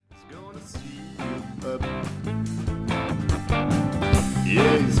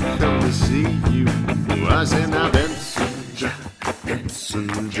Yeah, he's come to see you. I said, now Benson Joe,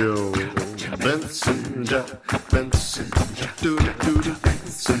 Benson Joe, Benson Joe, Benson Joe, do-do-do-do,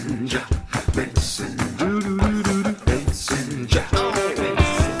 Benson Joe, Benson, do-do-do-do-do, Benson Joe.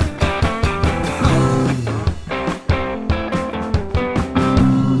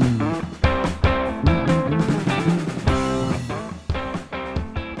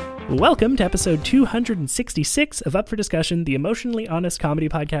 Welcome to episode 266 of Up for Discussion, the emotionally honest comedy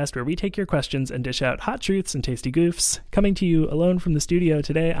podcast where we take your questions and dish out hot truths and tasty goofs. Coming to you alone from the studio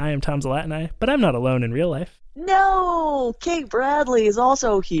today, I am Tom Zalatinai, but I'm not alone in real life. No! Kate Bradley is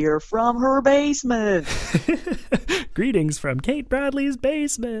also here from her basement. Greetings from Kate Bradley's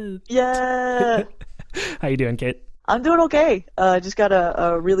basement. Yeah! How you doing, Kate? I'm doing okay. Just got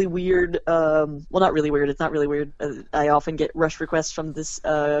a really weird, well, not really weird, it's not really weird. I often get rush requests from this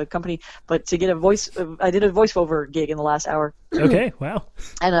company, but to get a voice, I did a voiceover gig in the last hour. Okay, wow.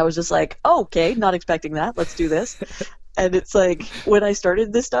 And I was just like, oh, okay, not expecting that, let's do this. And it's like, when I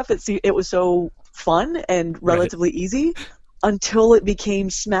started this stuff, it was so fun and relatively easy until it became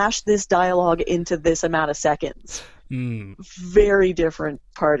smash this dialogue into this amount of seconds. Very different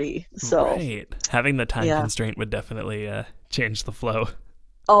party. So right. Having the time constraint would definitely change the flow.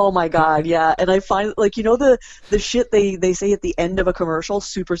 Oh my god, yeah. And I find, like, you know the shit they say at the end of a commercial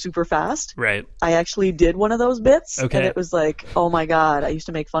super fast? Right. I actually did one of those bits. Okay. And it was like, oh my god, I used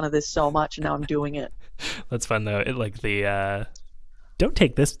to make fun of this so much and now I'm doing it. That's fun though. It like the don't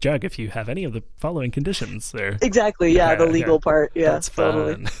take this drug if you have any of the following conditions. Or exactly, yeah, the legal part. Yeah, that's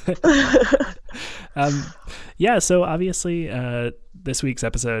fun. Totally. Yeah, so obviously this week's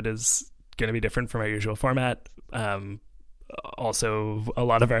episode is going to be different from our usual format. Also, a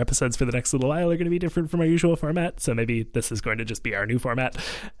lot of our episodes for the next little while are going to be different from our usual format, so maybe this is going to just be our new format.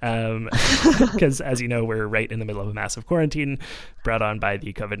 Because, as you know, we're right in the middle of a massive quarantine brought on by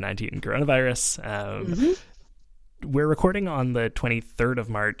the COVID-19 coronavirus. We're recording on the 23rd of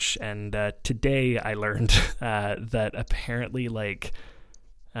March, and today I learned that apparently, like,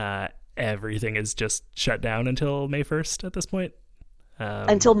 everything is just shut down until May 1st at this point.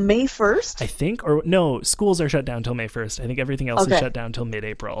 Until May 1st? I think, or no, schools are shut down till May 1st. I think everything else is shut down till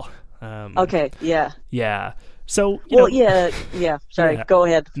mid-April. Okay, yeah. Yeah. So, Sorry, go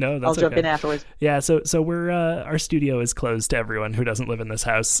ahead. No, that's I'll jump in afterwards. Yeah, so we're our studio is closed to everyone who doesn't live in this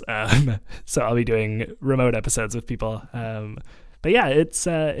house. So I'll be doing remote episodes with people. But yeah, it's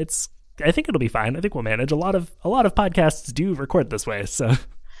I think it'll be fine. I think we'll manage. A lot of podcasts do record this way, so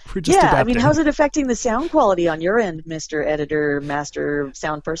we're just adapting. I mean, how's it affecting the sound quality on your end, Mr. Editor, Master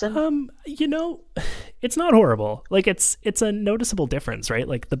Sound Person? It's not horrible. Like, it's a noticeable difference, right?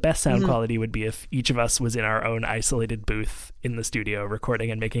 Like, the best sound quality would be if each of us was in our own isolated booth in the studio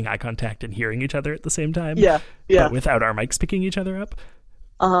recording and making eye contact and hearing each other at the same time. Yeah. But without our mics picking each other up.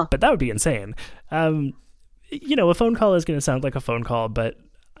 But that would be insane. A phone call is going to sound like a phone call, but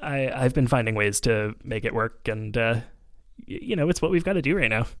I've been finding ways to make it work, and it's what we've got to do right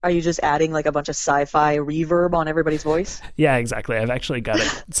now. Are you just adding like a bunch of sci-fi reverb on everybody's voice? Yeah, exactly. I've actually got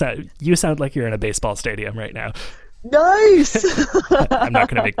it. So you sound like you're in a baseball stadium right now. Nice. I'm not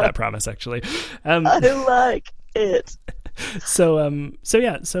going to make that promise, actually. I like it. So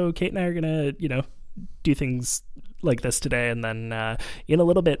Kate and I are going to, do things like this today, and then in a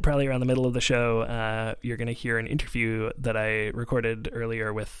little bit, probably around the middle of the show, you're going to hear an interview that I recorded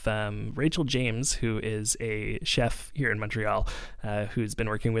earlier with Rachel James, who is a chef here in Montreal, who's been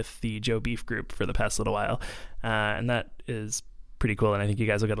working with the Joe Beef Group for the past little while, and that is pretty cool, and I think you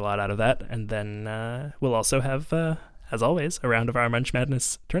guys will get a lot out of that. And then we'll also have, as always, a round of our Munch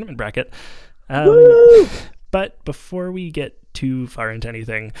Madness tournament bracket. But before we get too far into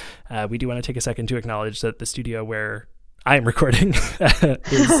anything, we do want to take a second to acknowledge that the studio where I am recording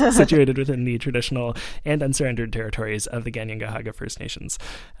is situated within the traditional and unsurrendered territories of the Kanien'kehá:ka First Nations.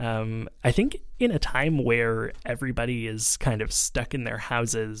 I think in a time where everybody is kind of stuck in their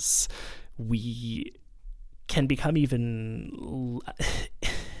houses, we can become even...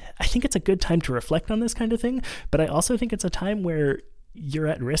 I think it's a good time to reflect on this kind of thing, but I also think it's a time where you're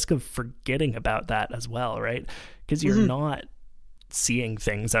at risk of forgetting about that as well, right? Because you're not seeing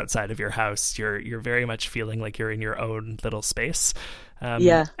things outside of your house. You're very much feeling like you're in your own little space.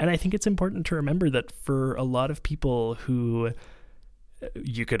 And I think it's important to remember that for a lot of people who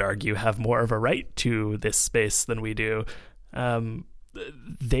you could argue have more of a right to this space than we do,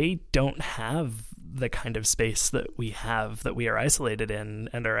 they don't have the kind of space that we have, that we are isolated in,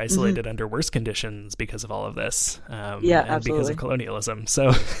 and are isolated under worse conditions because of all of this, and absolutely. because of colonialism.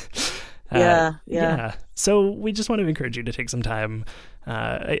 So Yeah. So we just want to encourage you to take some time.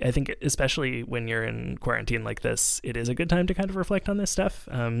 I think especially when you're in quarantine like this, it is a good time to kind of reflect on this stuff.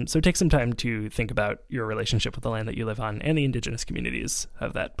 So take some time to think about your relationship with the land that you live on and the indigenous communities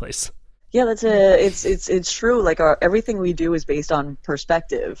of that place. Yeah, it's true. Like everything we do is based on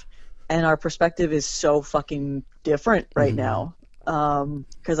perspective, and our perspective is so fucking different right now.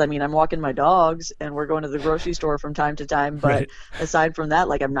 Because I mean, I'm walking my dogs and we're going to the grocery store from time to time, but aside from that,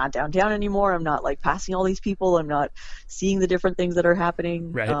 like, I'm not downtown anymore. I'm not like passing all these people. I'm not seeing the different things that are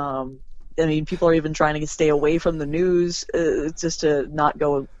happening. I mean, people are even trying to stay away from the news, just to not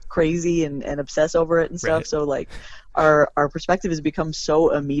go crazy and obsess over it and stuff. So like our perspective has become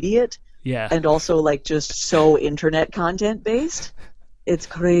so immediate, and also like just so internet content based. It's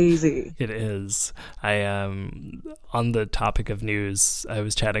crazy. It is. On the topic of news, I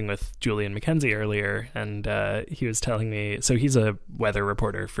was chatting with Julian McKenzie earlier, and he was telling me, so he's a weather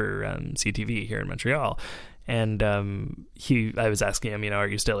reporter for CTV here in Montreal, and I was asking him, are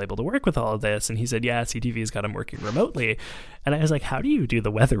you still able to work with all of this? And he said, yeah, CTV's got him working remotely. And I was like, how do you do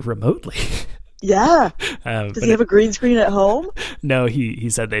the weather remotely? Yeah. Does he have a green screen at home? No, he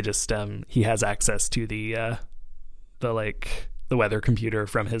said they just, he has access to the weather computer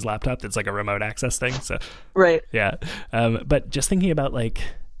from his laptop. That's like a remote access thing. So yeah. But just thinking about like,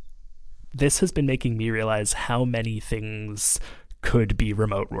 this has been making me realize how many things could be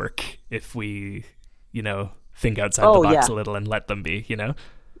remote work if we, think outside the box a little and let them be,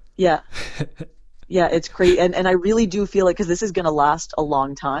 Yeah. Yeah, it's crazy. And I really do feel like, because this is going to last a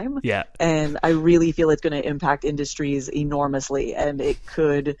long time. Yeah. And I really feel it's going to impact industries enormously. And it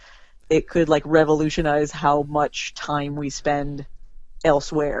could like revolutionize how much time we spend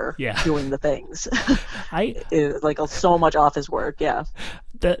elsewhere doing the things. Like so much office work. Yeah.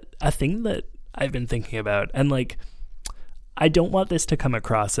 A thing that I've been thinking about, and like, I don't want this to come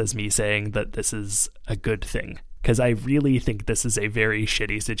across as me saying that this is a good thing, because I really think this is a very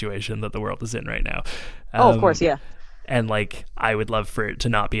shitty situation that the world is in right now. Of course. Yeah. And like, I would love for it to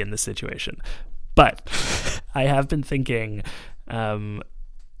not be in this situation. But I have been thinking,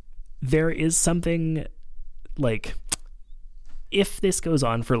 there is something like, if this goes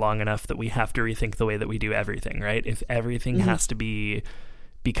on for long enough that we have to rethink the way that we do everything, right? If everything has to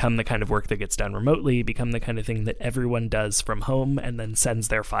become the kind of work that gets done remotely, become the kind of thing that everyone does from home and then sends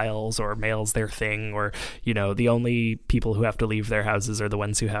their files or mails their thing, or, the only people who have to leave their houses are the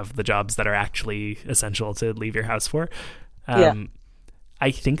ones who have the jobs that are actually essential to leave your house for. I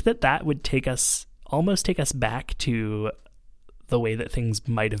think that would almost take us back to the way that things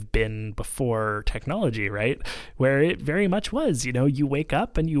might have been before technology, right? Where it very much was, you wake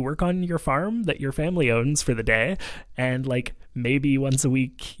up and you work on your farm that your family owns for the day, and like maybe once a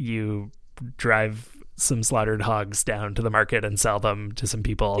week you drive some slaughtered hogs down to the market and sell them to some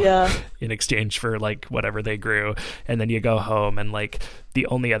people in exchange for like whatever they grew, and then you go home, and like the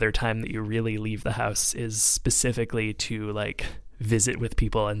only other time that you really leave the house is specifically to like visit with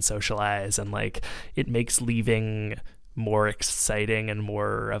people and socialize, and like it makes leaving more exciting and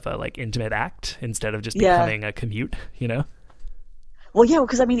more of a like intimate act instead of just becoming a commute, Well, yeah,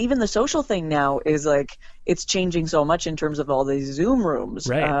 because I mean, even the social thing now is like, it's changing so much in terms of all these Zoom rooms.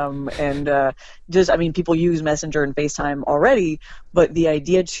 And people use Messenger and FaceTime already, but the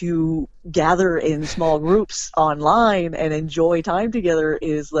idea to gather in small groups online and enjoy time together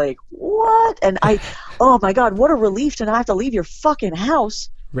is like, what? And oh my God, what a relief to not have to leave your fucking house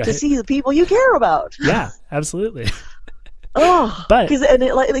to see the people you care about. Yeah, absolutely. Oh,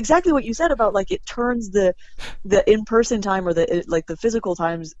 exactly what you said about like, it turns the in-person time or the physical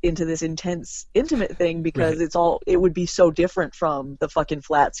times into this intense, intimate thing, because it would be so different from the fucking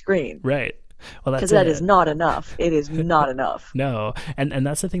flat screen. Right. Well, because that is not enough. It is not enough. No, and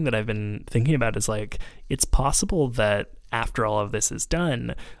that's the thing that I've been thinking about is like, it's possible that after all of this is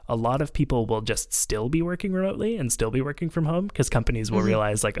done, a lot of people will just still be working remotely and still be working from home, because companies will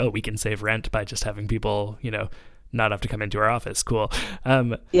realize like, oh, we can save rent by just having people, not have to come into our office. Cool.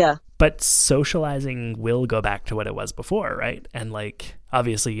 But socializing will go back to what it was before, right? And like,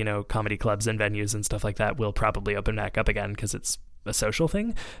 obviously, comedy clubs and venues and stuff like that will probably open back up again because it's a social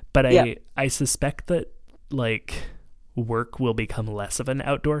thing. But I suspect that like work will become less of an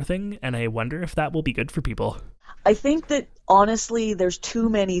outdoor thing, and I wonder if that will be good for people. I think that honestly, there's too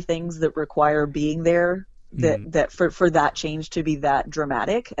many things that require being there that for that change to be that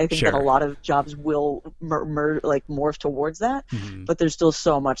dramatic. I think that a lot of jobs will morph towards that, but there's still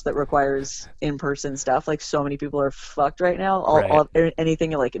so much that requires in-person stuff. Like, so many people are fucked right now.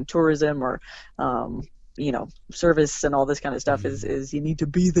 Anything like in tourism or service and all this kind of stuff is you need to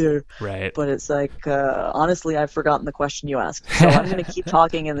be there. Right. But it's like, honestly, I've forgotten the question you asked. So I'm going to keep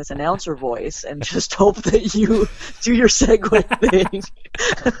talking in this announcer voice and just hope that you do your segue thing.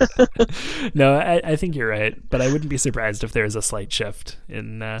 No, I think you're right, but I wouldn't be surprised if there's a slight shift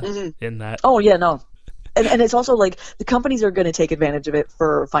in that. Oh, yeah, no. And it's also like the companies are going to take advantage of it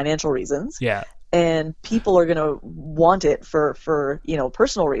for financial reasons. Yeah. And people are going to want it for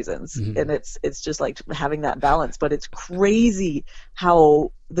personal reasons. Mm-hmm. And it's just like having that balance. But it's crazy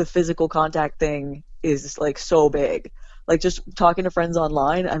how the physical contact thing is like so big. Like just talking to friends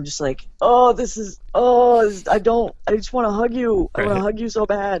online, I'm just like, I just want to hug you. I want to hug you so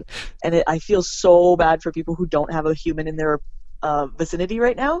bad. And I feel so bad for people who don't have a human in their vicinity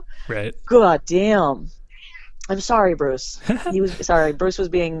right now. Right. God damn. I'm sorry, Bruce. Bruce was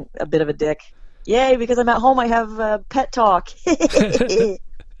being a bit of a dick. Yay, because I'm at home, I have pet talk.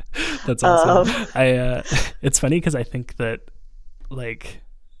 That's awesome. It's funny because I think that, like,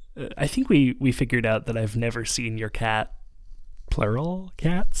 I think we figured out that I've never seen your cat, plural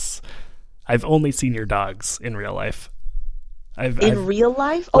cats. I've only seen your dogs in real life. Real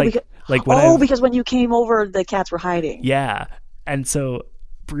life? Because when you came over, the cats were hiding. Yeah, and so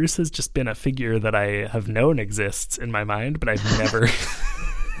Bruce has just been a figure that I have known exists in my mind, but I've never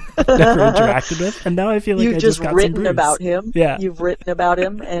interacted with, and now I feel like you've I just got written some Bruce. About him. Yeah, you've written about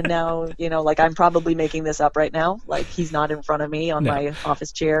him, and now like I'm probably making this up right now. Like he's not in front of me on my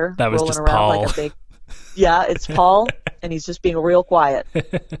office chair. That was rolling just around Paul. Like a big. Yeah, it's Paul, and he's just being real quiet.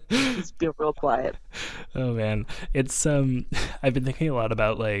 He's being real quiet. Oh man, it's I've been thinking a lot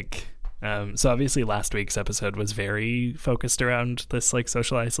about like. So obviously last week's episode was very focused around this like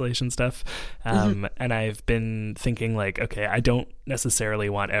social isolation stuff. And I've been thinking like, okay, I don't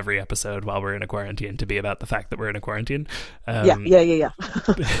necessarily want every episode while we're in a quarantine to be about the fact that we're in a quarantine. Yeah.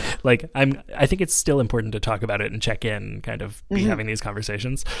 Like I think it's still important to talk about it and check in, kind of be having these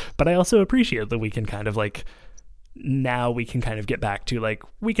conversations. But I also appreciate that we can kind of like, now we can kind of get back to like,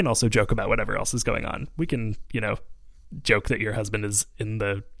 we can also joke about whatever else is going on. We can, joke that your husband is in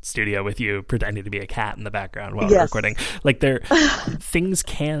the studio with you pretending to be a cat in the background while we're recording. Like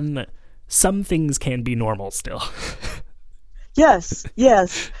some things can be normal still. Yes.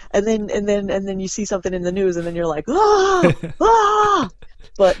 And then you see something in the news and then you're like,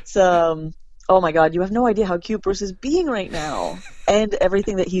 But oh my God, you have no idea how cute Bruce is being right now. And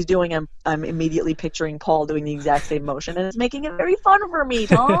everything that he's doing, I'm immediately picturing Paul doing the exact same motion, and it's making it very fun for me,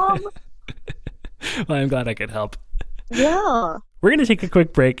 Tom. Well, I'm glad I could help. Yeah. We're going to take a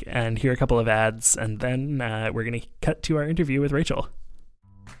quick break and hear a couple of ads, and then we're going to cut to our interview with Rachel.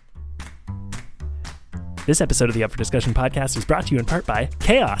 This episode of the Up for Discussion podcast is brought to you in part by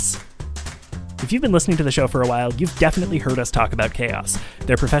Chaos. If you've been listening to the show for a while, you've definitely heard us talk about Chaos.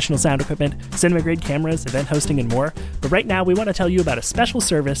 Their professional sound equipment, cinema-grade cameras, event hosting, and more. But right now, we want to tell you about a special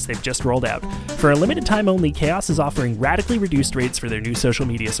service they've just rolled out. For a limited time only, Chaos is offering radically reduced rates for their new social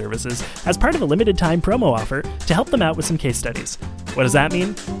media services as part of a limited time promo offer to help them out with some case studies. What does that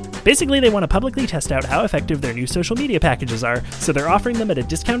mean? Basically, they want to publicly test out how effective their new social media packages are, so they're offering them at a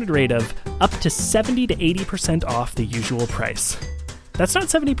discounted rate of up to 70 to 80% off the usual price. That's not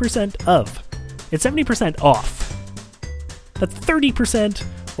 70% of. It's 70% off. That's 30%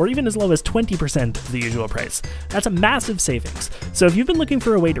 or even as low as 20% of the usual price. That's a massive savings. So if you've been looking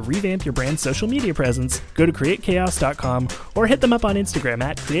for a way to revamp your brand's social media presence, go to createchaos.com or hit them up on Instagram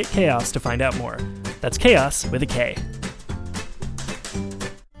at createchaos to find out more. That's chaos with a K.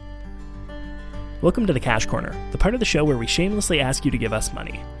 Welcome to the Cash Corner, the part of the show where we shamelessly ask you to give us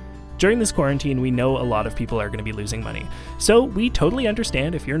money. During this quarantine, we know a lot of people are going to be losing money, so we totally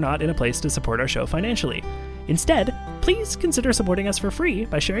understand if you're not in a place to support our show financially. Instead, please consider supporting us for free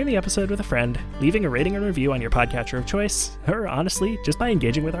by sharing the episode with a friend, leaving a rating and review on your podcatcher of choice, or honestly, just by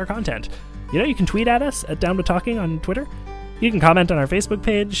engaging with our content. You can tweet at us at Down With Talking on Twitter. You can comment on our Facebook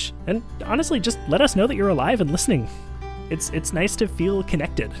page, and honestly, just let us know that you're alive and listening. It's nice to feel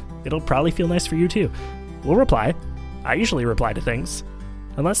connected. It'll probably feel nice for you too. We'll reply. I usually reply to things.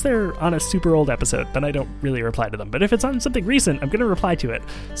 Unless they're on a super old episode, then I don't really reply to them. But if it's on something recent, I'm going to reply to it.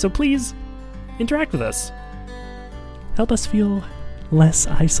 So please, interact with us. Help us feel less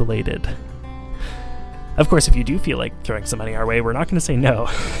isolated. Of course, if you do feel like throwing some money our way, we're not going to say no.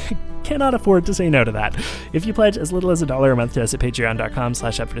 Cannot afford to say no to that. If you pledge as little as $1 a month to us at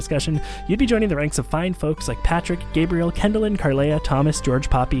patreon.com/upfordiscussion, you'd be joining the ranks of fine folks like Patrick, Gabriel, Kendallin, Carlea, Thomas, George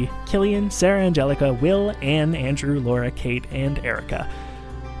Poppy, Killian, Sarah Angelica, Will, Anne, Andrew, Laura, Kate, and Erica.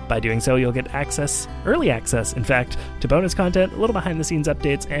 By doing so, you'll get early access, in fact, to bonus content, little behind-the-scenes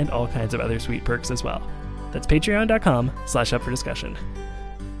updates, and all kinds of other sweet perks as well. That's patreon.com/upfordiscussion.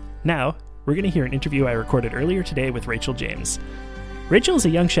 Now, we're going to hear an interview I recorded earlier today with Rachel James. Rachel is a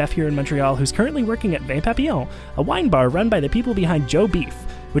young chef here in Montreal who's currently working at Vin Papillon, a wine bar run by the people behind Joe Beef,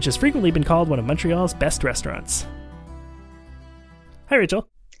 which has frequently been called one of Montreal's best restaurants. Hi, Rachel.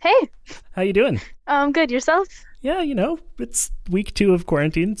 Hey. How you doing? Good. Yourself? Yeah, it's week 2 of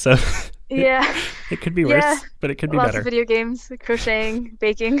quarantine, so yeah, it could be worse, but it could be Lots better. Of video games, crocheting,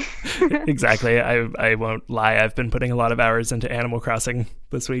 baking. Exactly. I won't lie. I've been putting a lot of hours into Animal Crossing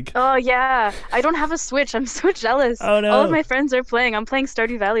this week. Oh yeah, I don't have a Switch. I'm so jealous. Oh no. All of my friends are playing. I'm playing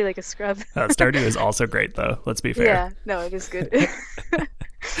Stardew Valley like a scrub. Stardew is also great, though. Let's be fair. Yeah, no, it is good.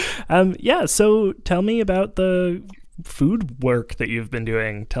 So tell me about the food work that you've been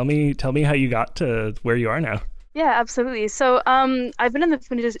doing. Tell me how you got to where you are now. Yeah, absolutely. So I've been in the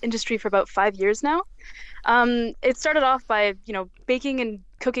food industry for about 5 years now. It started off by, baking and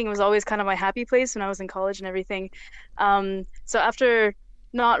cooking was always kind of my happy place when I was in college and everything. So after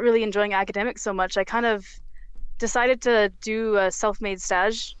not really enjoying academics so much, I kind of decided to do a self-made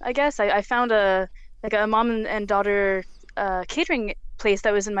stage, I guess. I found a mom and daughter catering place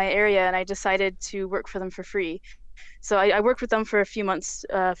that was in my area, and I decided to work for them for free. So I worked with them for a few months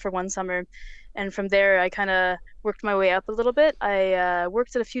for one summer. And from there, I kind of worked my way up a little bit. I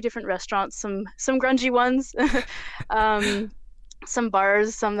worked at a few different restaurants, some grungy ones, some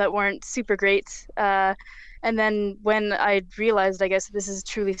bars, some that weren't super great. And then when I realized, I guess, this is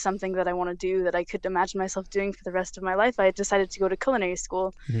truly something that I want to do, that I could imagine myself doing for the rest of my life, I decided to go to culinary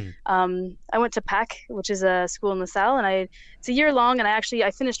school. Mm-hmm. I went to PAC, which is a school in LaSalle, and it's a year long, and I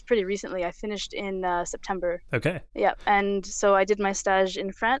finished pretty recently. I finished in September. Okay. Yeah, and so I did my stage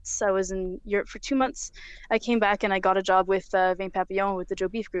in France. I was in Europe for 2 months. I came back and I got a job with Vin Papillon with the Joe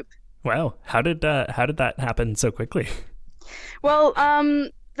Beef Group. Wow, how did that happen so quickly? Well,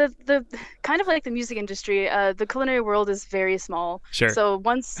 the kind of like the music industry, the culinary world is very small. Sure. So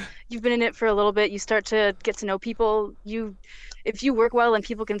once you've been in it for a little bit, you start to get to know people. If you work well and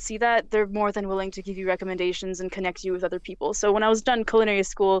people can see that, they're more than willing to give you recommendations and connect you with other people. So when I was done culinary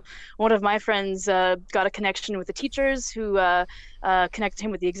school, one of my friends got a connection with the teachers who connected him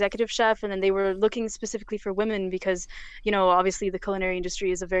with the executive chef, and then they were looking specifically for women because, obviously the culinary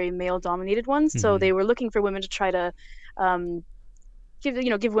industry is a very male-dominated one. So Mm-hmm. they were looking for women to try to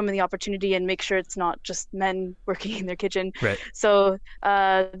give women the opportunity and make sure it's not just men working in their kitchen. Right. So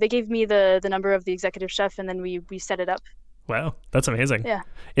they gave me the number of the executive chef, and then we set it up. Wow, that's amazing. Yeah.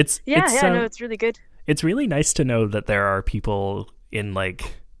 It's It's really good. It's really nice to know that there are people in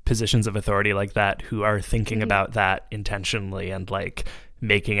positions of authority like that who are thinking Mm-hmm. about that intentionally and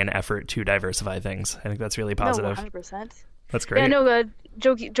making an effort to diversify things. I think that's really positive. No, 100%. That's great. Yeah, no,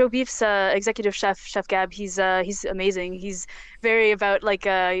 Joe Beef's executive Chef Gab, he's amazing. He's very about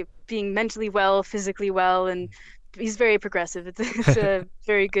being mentally well, physically well, and he's very progressive. It's a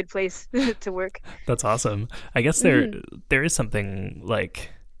very good place to work. That's awesome. I guess there is something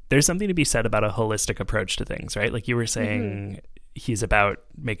there's something to be said about a holistic approach to things, right? Like you were saying, he's about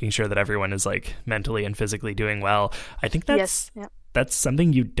making sure that everyone is mentally and physically doing well. I think that's that's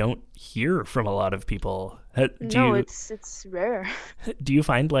something you don't hear from a lot of people. It's rare. Do you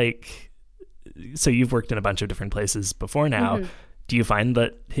find so you've worked in a bunch of different places before now. Mm-hmm. Do you find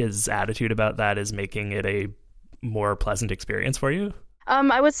that his attitude about that is making it a more pleasant experience for you?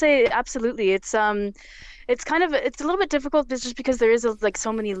 I would say absolutely. It's a little bit difficult just because there is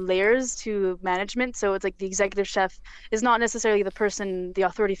so many layers to management. So it's the executive chef is not necessarily the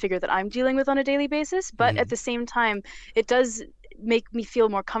authority figure that I'm dealing with on a daily basis, but at the same time, it does make me feel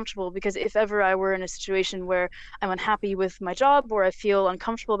more comfortable, because if ever I were in a situation where I'm unhappy with my job or I feel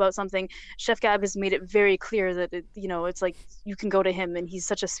uncomfortable about something, Chef Gab has made it very clear that it's you can go to him and he's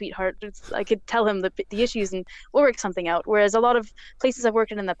such a sweetheart. I could tell him the issues and we'll work something out. Whereas a lot of places I've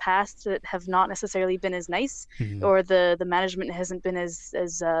worked in the past that have not necessarily been as nice, or the management hasn't been as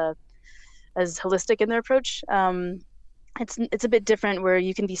holistic in their approach. It's a bit different, where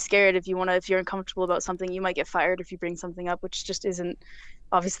you can be scared if you're uncomfortable about something, you might get fired if you bring something up, which just isn't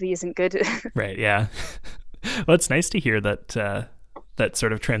good. Right. Yeah. Well, it's nice to hear that that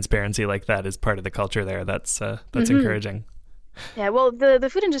sort of transparency like that is part of the culture there. That's encouraging. Yeah. Well, the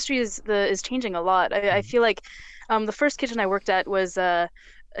food industry is changing a lot. I feel like the first kitchen I worked at was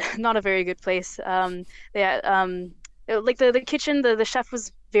not a very good place. The kitchen, the chef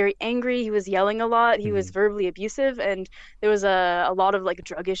was very angry. He was yelling a lot. He was verbally abusive, and there was a lot of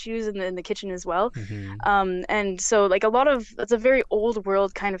drug issues in the kitchen as well. And so it's a very old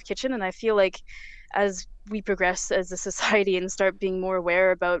world kind of kitchen, and I feel like as we progress as a society and start being more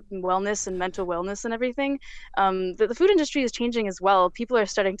aware about wellness and mental wellness and everything, the food industry is changing as well. People are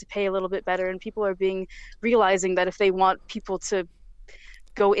starting to pay a little bit better, and people are realizing that if they want people to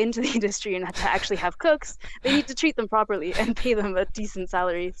go into the industry and to actually have cooks, they need to treat them properly and pay them a decent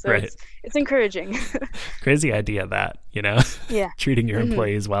salary. So Right. it's encouraging. Crazy idea that, Yeah. treating your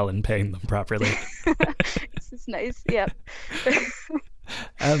employees well and paying them properly. It's nice. Yeah.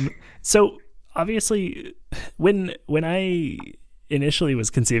 So obviously, when I initially was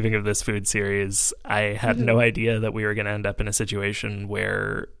conceiving of this food series, I had no idea that we were going to end up in a situation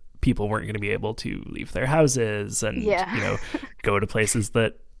where people weren't going to be able to leave their houses and go to places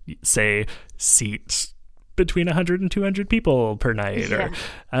that say seat between 100 and 200 people per night. Or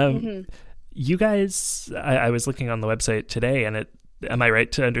you guys, I was looking on the website today, and am I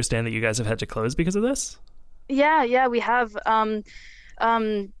right to understand that you guys have had to close because of this? Yeah, we have.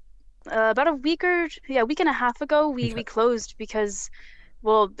 About a week and a half ago, we closed because,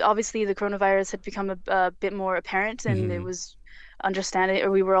 well, obviously the coronavirus had become a bit more apparent, and it was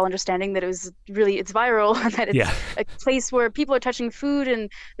we were all understanding that it's viral and that it's a place where people are touching food and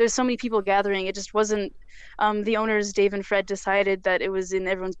there's so many people gathering. It just wasn't, the owners, Dave and Fred, decided that it was in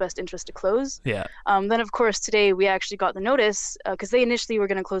everyone's best interest to close. Yeah. Then of course today we actually got the notice, because they initially were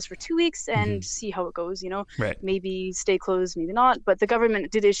going to close for 2 weeks and see how it goes, Right. maybe stay closed, maybe not. But the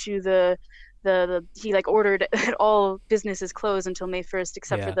government did issue he ordered that all businesses close until May 1st,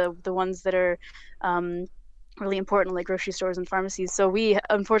 except for the ones that are really important, like grocery stores and pharmacies. So we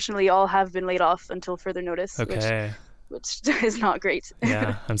unfortunately all have been laid off until further notice. Okay. Which is not great.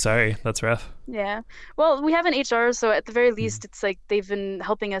 Yeah, I'm sorry. That's rough. Yeah. Well, we have an HR, so at the very least, it's like they've been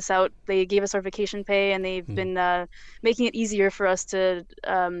helping us out. They gave us our vacation pay, and they've been making it easier for us to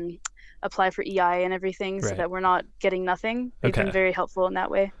apply for EI and everything, so that we're not getting nothing. They've been very helpful in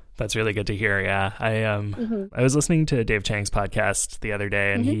that way. That's really good to hear. Yeah, I was listening to Dave Chang's podcast the other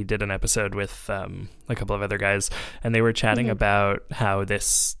day, and he did an episode with a couple of other guys, and they were chatting about how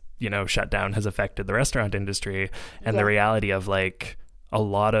this shutdown has affected the restaurant industry, and the reality of like a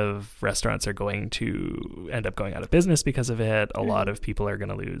lot of restaurants are going to end up going out of business because of it. A lot of people are going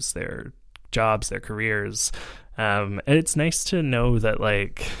to lose their jobs, their careers, and it's nice to know that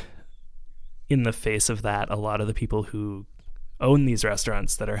like in the face of that, a lot of the people who own these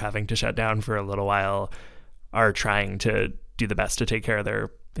restaurants that are having to shut down for a little while are trying to do the best to take care of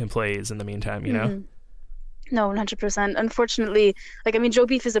their employees in the meantime, No, 100%. Unfortunately, Joe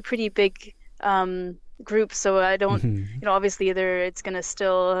Beef is a pretty big group, so I don't, obviously they're going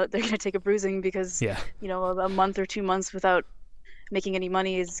to take a bruising because, a month or 2 months without making any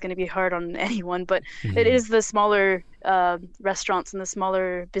money is going to be hard on anyone. But it is the smaller restaurants and the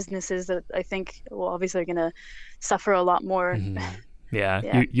smaller businesses that I think, well, obviously are going to suffer a lot more.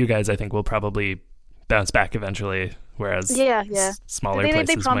 Yeah. You guys, I think, will probably bounce back eventually, whereas smaller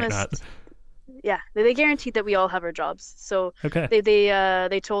places might not. Yeah, they guaranteed that we all have our jobs. So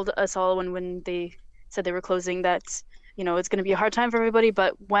they told us all when they said they were closing that it's going to be a hard time for everybody,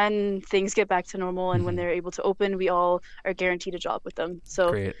 but when things get back to normal and when they're able to open, we all are guaranteed a job with them. So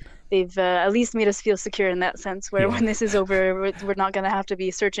Great. They've at least made us feel secure in that sense, where when this is over, we're not going to have to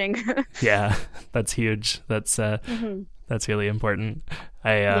be searching. Yeah, that's huge. That's really important.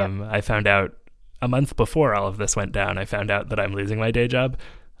 I found out a month before all of this went down, I found out that I'm losing my day job.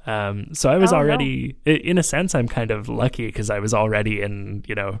 So I was already, in a sense, I'm kind of lucky because I was already in,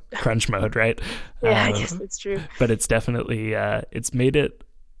 crunch mode, right? Yeah, I guess that's true. But it's definitely, it's made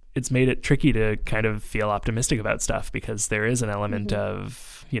it tricky to kind of feel optimistic about stuff because there is an element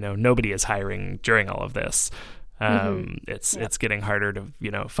of, nobody is hiring during all of this. It's getting harder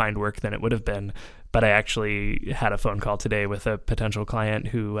to, find work than it would have been. But I actually had a phone call today with a potential client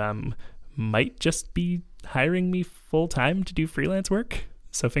who might just be hiring me full time to do freelance work.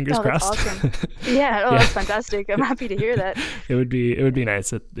 So fingers crossed. Awesome. Yeah, that's fantastic. I'm happy to hear that. It would be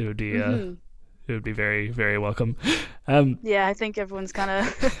nice. It would be it would be very, very welcome. Yeah, I think everyone's kind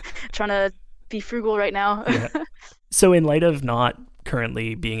of trying to be frugal right now. So in light of not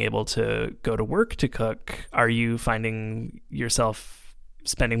currently being able to go to work to cook, are you finding yourself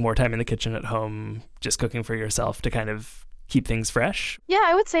spending more time in the kitchen at home, just cooking for yourself to kind of keep things fresh? Yeah,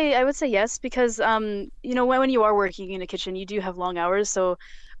 I would say yes, because when you are working in a kitchen, you do have long hours. So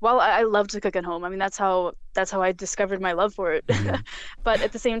while I love to cook at home, I mean that's how I discovered my love for it. But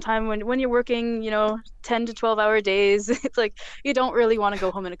at the same time, when you're working 10 to 12-hour days, it's like you don't really want to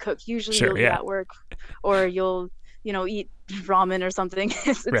go home and cook. Usually you'll be at work, or you'll eat ramen or something.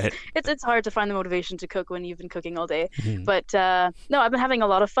 It's hard to find the motivation to cook when you've been cooking all day. But no, I've been having a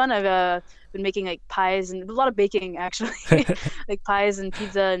lot of fun. I've been making like pies and a lot of baking actually, like pies and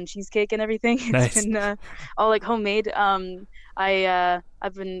pizza and cheesecake and everything. It's been all like homemade.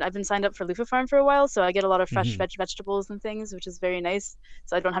 I've been signed up for Loofah Farm for a while, so I get a lot of fresh vegetables and things, which is very nice.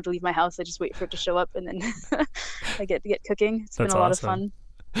 So I don't have to leave my house. I just wait for it to show up, and then I get cooking. It's been a lot of fun.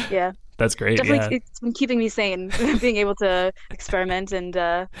 Yeah. That's great. Definitely, Yeah. it's been keeping me sane, being able to experiment and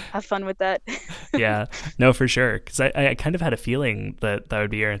have fun with that. Yeah, no, for sure. Because I kind of had a feeling that that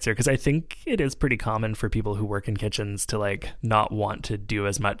would be your answer. Because I think it is pretty common for people who work in kitchens to like not want to do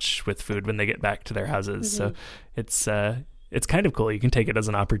as much with food when they get back to their houses. So it's kind of cool. You can take it as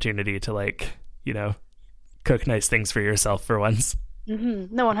an opportunity to like, you know, cook nice things for yourself for once.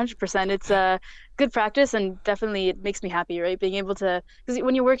 No, 100%. It's a good practice, and definitely it makes me happy, right? Being able to, because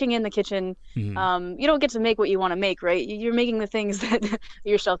when you're working in the kitchen, you don't get to make what you want to make, right? You're making the things that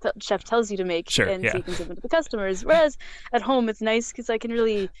your chef tells you to make, Sure, and yeah. so you can give them to the customers. Whereas at home, it's nice because I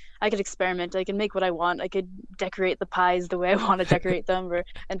could experiment. I can make what I want. I could decorate the pies the way I want to decorate them,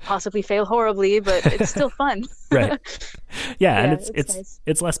 and possibly fail horribly, but it's still fun. Right. Yeah, and Yeah, it's it's nice.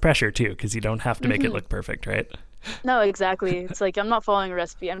 it's less pressure too because you don't have to make it look perfect, right? No, exactly. It's like I'm not following a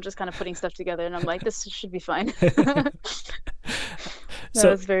recipe. I'm just kind of putting stuff together, and I'm like, this should be fine. No,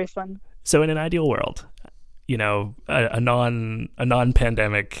 So it's very fun. so in an ideal world, you know, a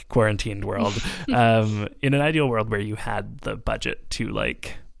non-pandemic quarantined world, in an ideal world where you had the budget to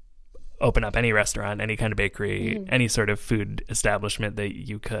like open up any restaurant, any kind of bakery, any sort of food establishment that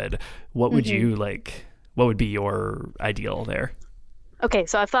you could, what would you like? What would be your ideal there? Okay,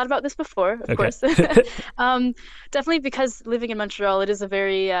 so I've thought about this before, of Okay. course. Definitely because living in Montreal, it is a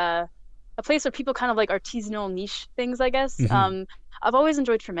very a place where people kind of like artisanal niche things, I guess. I've always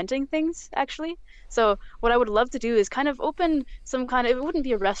enjoyed fermenting things, actually. So what I would love to do is kind of open some kind of, it wouldn't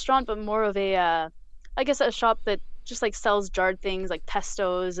be a restaurant, but more of a, I guess a shop that just like sells jarred things like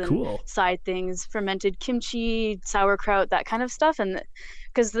pestos and Cool. side things, fermented kimchi, sauerkraut, that kind of stuff. And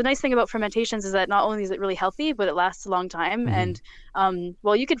because the nice thing about fermentations is that not only is it really healthy, but it lasts a long time. And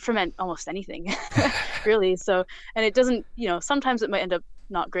well, you could ferment almost anything, really. So, and it doesn't, sometimes it might end up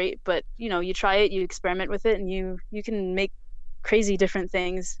not great, but you try it, you experiment with it, and you can make crazy different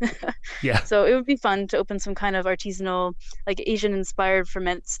things. Yeah. So it would be fun to open some kind of artisanal, like Asian inspired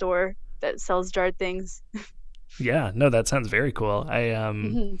ferment store that sells jarred things. Yeah, no, that sounds very cool.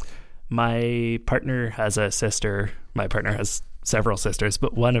 My partner has a sister. My partner has several sisters,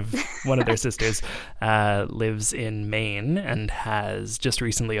 but one of their sisters lives in Maine and has just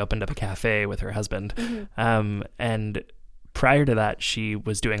recently opened up a cafe with her husband. And prior to that, she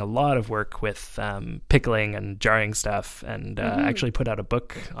was doing a lot of work with pickling and jarring stuff, and actually put out a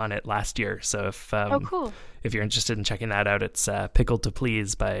book on it last year. So if Oh, cool. if you're interested in checking that out, it's Pickled to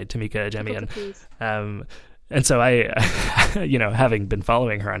Please by Tamika Jemian. Please. And so I, having been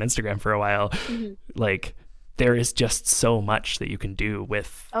following her on Instagram for a while, like there is just so much that you can do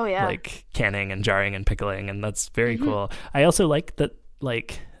with Oh, yeah. like canning and jarring and pickling, and that's very cool. I also like that,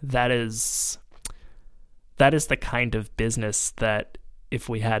 like that is the kind of business that if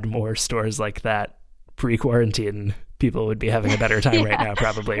we had more stores like that pre-quarantine, people would be having a better time right now,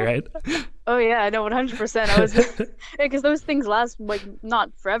 probably, right? Oh yeah, no, 100%. I was because those things last like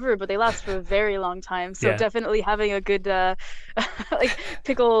not forever, but they last for a very long time. So Yeah. definitely having a good like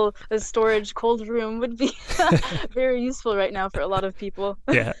pickle storage cold room would be very useful right now for a lot of people.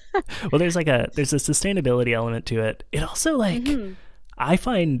 Yeah. Well, there's a sustainability element to it. It also like I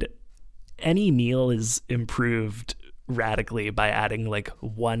find any meal is improved radically by adding like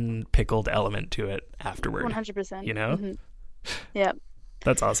one pickled element to it afterward. 100%. You know? Yeah.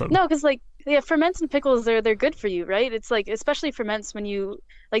 That's awesome. No, because like ferments and pickles they're good for you, right? It's like especially ferments when you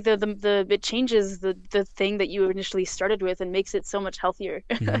like the it changes the thing that you initially started with and makes it so much healthier.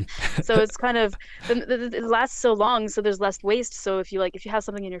 So it's kind of it lasts so long, so there's less waste. So if you have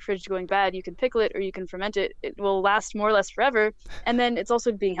something in your fridge going bad, you can pickle it or you can ferment it. It will last more or less forever, and then it's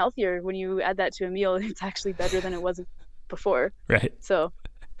also being healthier when you add that to a meal. It's actually better than it was before. Right. So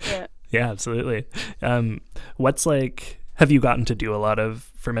yeah. Yeah, absolutely. What's like? Have you gotten to do a lot of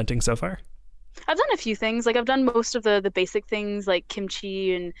fermenting so far? I've done a few things. Like I've done most of the basic things like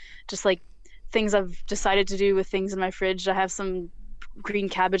kimchi and just like things I've decided to do with things in my fridge. I have some green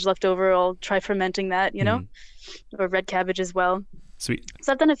cabbage left over. I'll try fermenting that, or red cabbage as well. Sweet.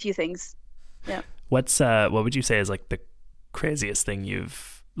 So I've done a few things. Yeah. What would you say is like the craziest thing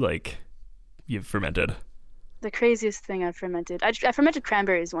you've fermented? The craziest thing I've fermented. I fermented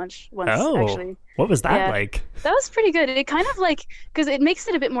cranberries once Oh, actually. what was that Yeah. like? That was pretty good. It kind of like because it makes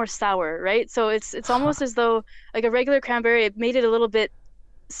it a bit more sour, right? So it's almost as though like a regular cranberry, it made it a little bit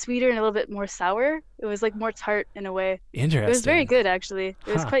sweeter and a little bit more sour. It was like more tart in a way. Interesting. It was very good actually.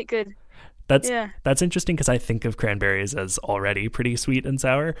 It was quite good. That's interesting because I think of cranberries as already pretty sweet and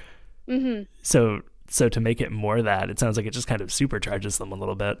sour. So to make it more that, it sounds like it just kind of supercharges them a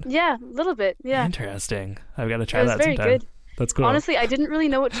little bit. Yeah, a little bit. Yeah. Interesting. I've got to try It was that very sometime. good. That's cool. Honestly, I didn't really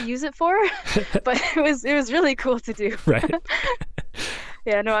know what to use it for, but it was really cool to do. Right.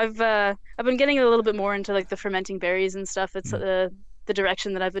 Yeah, no, I've been getting a little bit more into like the fermenting berries and stuff. It's the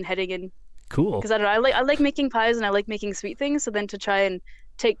direction that I've been heading in Cool. because I don't know, I like making pies and I like making sweet things. So then to try and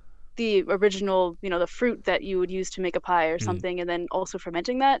take the original, the fruit that you would use to make a pie or Mm, something, and then also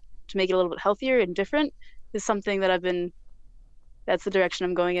fermenting that to make it a little bit healthier and different is something that that's the direction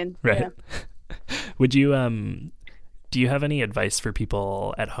I'm going in. right. Yeah. Would you do you have any advice for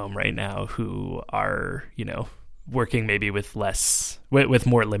people at home right now who are, working maybe with with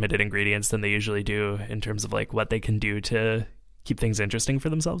more limited ingredients than they usually do in terms of like what they can do to keep things interesting for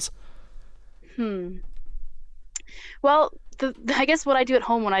themselves? Hmm. Well, I guess what I do at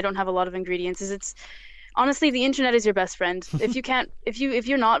home when I don't have a lot of ingredients is it's honestly the internet is your best friend. If you can't, if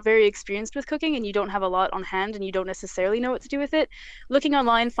you're not very experienced with cooking and you don't have a lot on hand and you don't necessarily know what to do with it, looking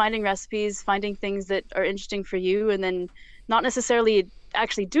online, finding recipes, finding things that are interesting for you, and then not necessarily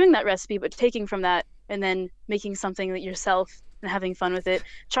actually doing that recipe, but taking from that and then making something that yourself and having fun with it.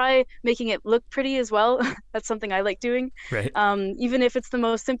 Try making it look pretty as well. That's something I like doing. Right. Even if it's the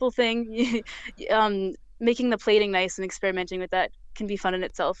most simple thing, making the plating nice and experimenting with that can be fun in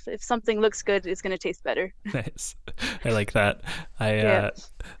itself. If something looks good, it's going to taste better. Nice. I like that. Yeah.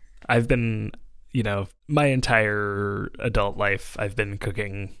 I've been, my entire adult life I've been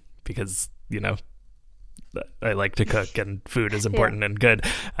cooking because, I like to cook and food is Yeah. important and good.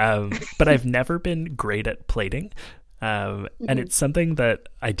 But I've never been great at plating. And Mhm. it's something that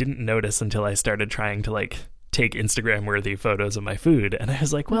I didn't notice until I started trying to like take Instagram worthy photos of my food. And I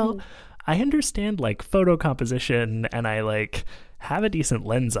was like, well, Mhm. I understand like photo composition and I like have a decent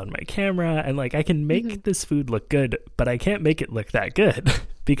lens on my camera and like I can make Mhm. this food look good, but I can't make it look that good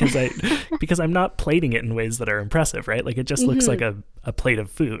because I'm not plating it in ways that are impressive, right? Like it just looks like Mhm. a plate of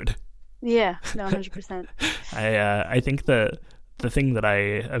food. Yeah, no, 100%. I think the thing that I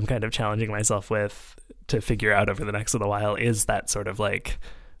am kind of challenging myself with to figure out over the next little while is that sort of like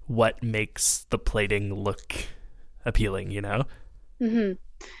what makes the plating look appealing, hmm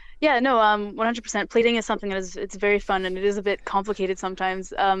Yeah, no, 100%. Plating is something that it's very fun and it is a bit complicated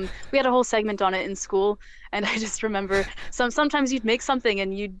sometimes. We had a whole segment on it in school, and I just remember sometimes you'd make something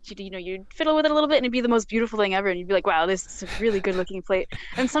and you'd fiddle with it a little bit and it'd be the most beautiful thing ever, and you'd be like, wow, this is a really good looking plate.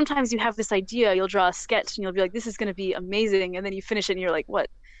 And sometimes you have this idea, you'll draw a sketch and you'll be like, this is going to be amazing, and then you finish it and you're like, what?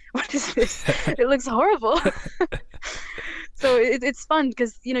 What is this? It looks horrible. So it's fun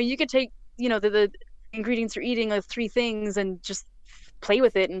because you could take the ingredients you're eating of three things and just play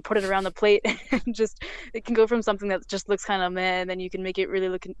with it and put it around the plate and just it can go from something that just looks kind of meh, and then you can make it really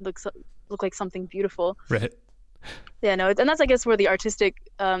look like something beautiful. Right. Yeah, no, and that's I guess where the artistic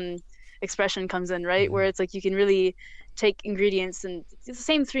expression comes in, right? Where it's like you can really take ingredients and it's the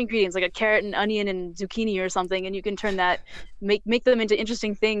same three ingredients like a carrot and onion and zucchini or something, and you can turn that make them into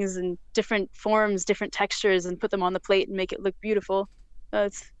interesting things and different forms, different textures, and put them on the plate and make it look beautiful.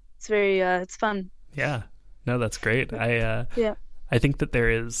 It's very it's fun. Yeah. No, that's great. Yeah. I think that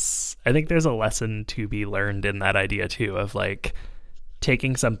I think there's a lesson to be learned in that idea too of like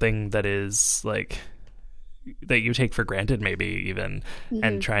taking something that is like that you take for granted maybe even hmm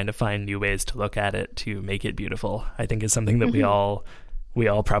and trying to find new ways to look at it to make it beautiful. I think is something that we hmm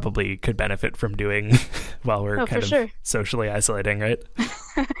all probably could benefit from doing while we're Oh, kind for of sure. socially isolating, right?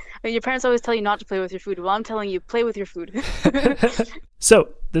 Your parents always tell you not to play with your food. Well, I'm telling you, play with your food. So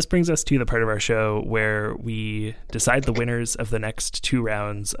this brings us to the part of our show where we decide the winners of the next 2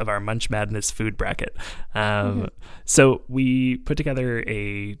 rounds of our Munch Madness food bracket. hmm So we put together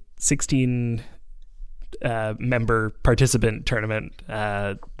a 16 member participant tournament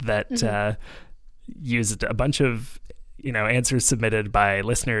that hmm used a bunch of answers submitted by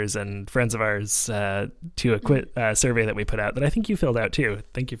listeners and friends of ours to a survey that we put out that I think you filled out too.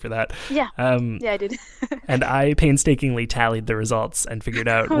 Thank you for that. Yeah, Um, yeah, I did. and I painstakingly tallied the results and figured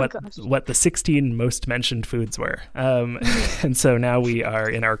out Oh what gosh. what the 16 most mentioned foods were. hmm And so now we are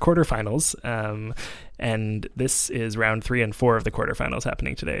in our quarterfinals, and this is round 3 and 4 of the quarterfinals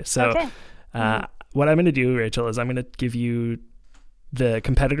happening today. So Okay. hmm what I'm going to do, Rachel, is I'm going to give you the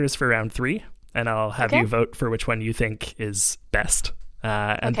competitors for round 3, and I'll have Okay. you vote for which one you think is best.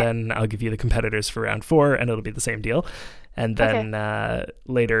 And Okay. then I'll give you the competitors for round 4, and it'll be the same deal. And Okay. then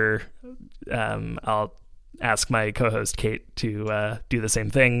later, I'll ask my co-host Kate to do the same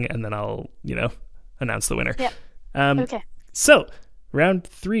thing, and then I'll, announce the winner. Yeah. Um, Okay. so round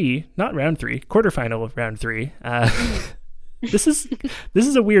 3, not round 3, quarterfinal round 3. This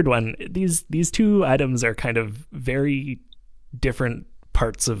is a weird one. These 2 items are kind of very different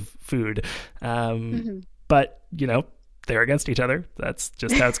parts of food, hmm but they're against each other. That's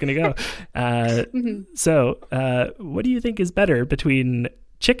just how it's going to go. hmm So, what do you think is better between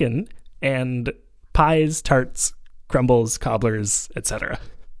chicken and pies, tarts, crumbles, cobblers, etc.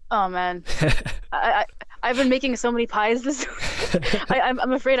 Oh man, I've been making so many pies this week.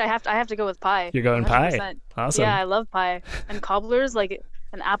 I'm afraid I have to go with pie. You're going 100%. pie. Awesome. Yeah, I love pie and cobblers. Like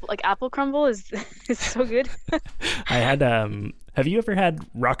an apple crumble is is so good. I had have you ever had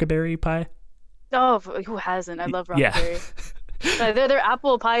rockaberry pie? Oh, who hasn't? I love Yeah. rockaberry. Their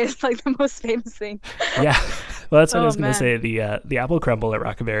apple pie is like the most famous thing. Yeah. Well, that's what I Oh, was going to say. man. The apple crumble at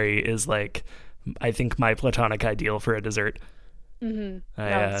Rockaberry is like, I think, my platonic ideal for a dessert. Mm-hmm. I,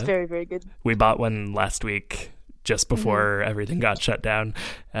 No, it's very, very good. We bought one last week just before everything got shut down,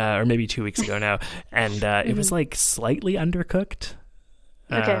 or maybe 2 weeks ago now, and it was like slightly undercooked,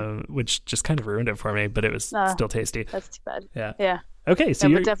 Okay. which just kind of ruined it for me, but it was still tasty. That's too bad. Yeah. Yeah. Okay, so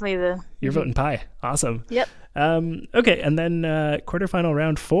No, you're but definitely you're voting pie. Awesome. Yep. Okay, and then quarterfinal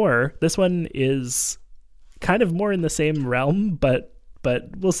round 4. This one is kind of more in the same realm, but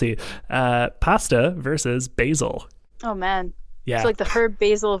we'll see. Pasta versus basil. Oh man. Yeah. It's like the herb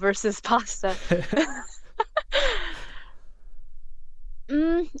basil versus pasta.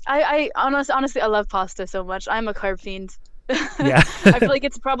 I honestly I love pasta so much. I'm a carb fiend. Yeah. I feel like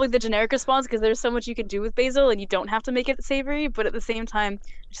it's probably the generic response because there's so much you can do with basil and you don't have to make it savory, but at the same time,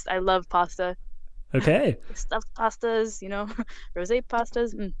 I love pasta. Okay. Stuffed pastas, rosé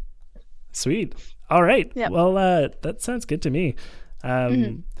pastas. Sweet. All right. Yep. Well, that sounds good to me.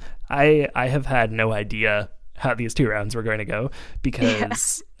 I have had no idea how these 2 rounds were going to go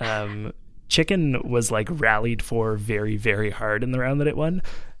because chicken was like rallied for very, very hard in the round that it won.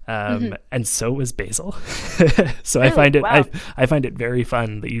 And so was basil. So Really? Wow. I find it very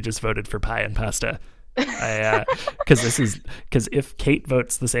fun that you just voted for pie and pasta. Because if Kate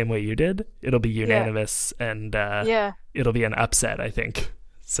votes the same way you did, it'll be unanimous and it'll be an upset, I think.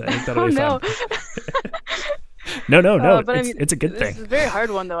 So I think that'll be fun. No. But It's a good thing. It's a very hard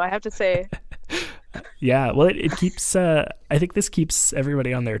one, though, I have to say. Yeah, well, it keeps. I think this keeps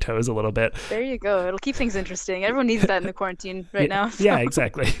everybody on their toes a little bit. There you go. It'll keep things interesting. Everyone needs that in the quarantine right now. So. Yeah,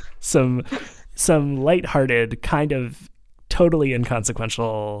 exactly. Some lighthearted, kind of totally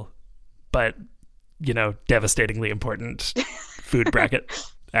inconsequential, but devastatingly important food bracket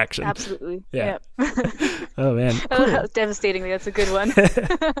action. Absolutely. Yeah. Yep. Oh man. Cool. Devastatingly, that's a good one.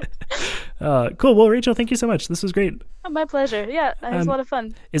 Cool. Well, Rachel, thank you so much. This was great. Oh, my pleasure. Yeah, it was a lot of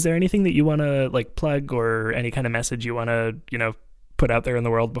fun. Is there anything that you want to plug or any kind of message you want to put out there in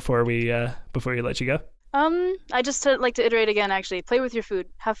the world before we let you go? I just like to iterate again. Actually, play with your food,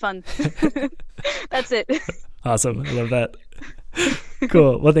 have fun. That's it. Awesome. I love that.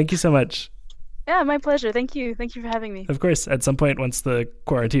 Cool. Well, thank you so much. Yeah, my pleasure. Thank you. Thank you for having me. Of course. At some point, once the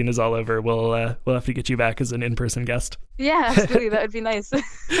quarantine is all over, we'll have to get you back as an in-person guest. Yeah, absolutely. That would be nice.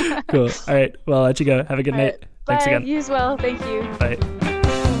 Cool. All right. Well, I'll let you go. Have a good night. Right. Thanks Bye. again. You as well. Thank you. Bye.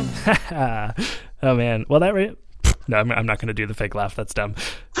 Oh man. Well, no, I'm not going to do the fake laugh. That's dumb.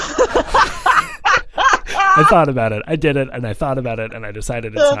 I thought about it. I did it, and I thought about it, and I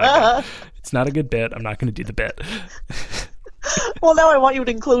decided it's not good. It's not a good bit. I'm not going to do the bit. Well, now I want you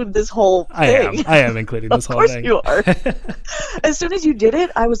to include this whole thing. I am including this whole thing. Of course you are. As soon as you did it,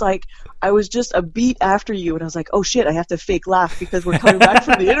 I was just a beat after you, and I was like, oh shit, I have to fake laugh because we're coming back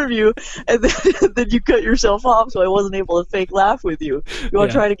from the interview, and then you cut yourself off, so I wasn't able to fake laugh with you. You want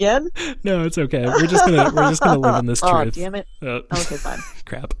to try it again? No, it's okay. We're just gonna live in this truth. Oh, damn it. Okay, fine.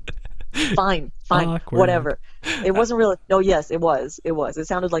 Crap. Fine. Awkward. Whatever. It wasn't really. No, yes, it was. It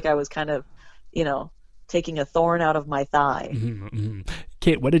sounded like I was kind of, taking a thorn out of my thigh. Mm-hmm.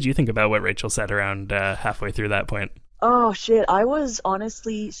 Kate, what did you think about what Rachel said around halfway through that point? Oh shit! I was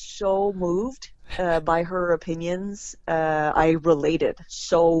honestly so moved by her opinions. I related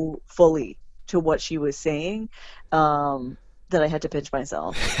so fully to what she was saying that I had to pinch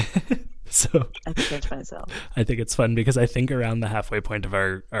myself. So I had to pinch myself. I think it's fun because I think around the halfway point of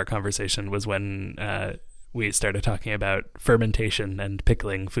our conversation was when we started talking about fermentation and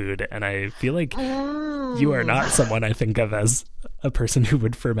pickling food, and I feel like you are not someone I think of as a person who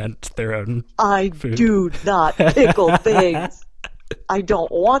would ferment their own food. Do not pickle things. I don't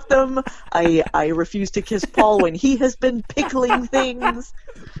want them. I refuse to kiss Paul when he has been pickling things.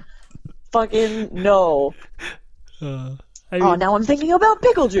 Fucking no. Now I'm thinking about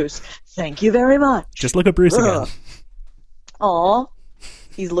pickle juice. Thank you very much. Just look at Bruce again. Aw.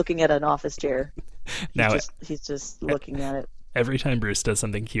 He's looking at an office chair. Now he's just looking at it. Every time Bruce does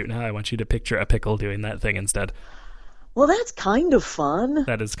something cute now, I want you to picture a pickle doing that thing instead. Well, that's kind of fun.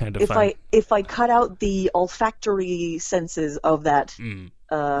 That is kind of fun. If I cut out the olfactory senses of that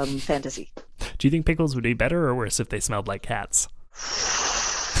fantasy. Do you think pickles would be better or worse if they smelled like cats?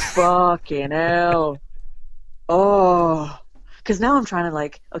 Fucking hell. Oh. Because now I'm trying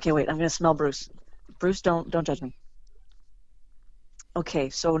to okay, wait, I'm going to smell Bruce. Bruce, don't judge me. Okay,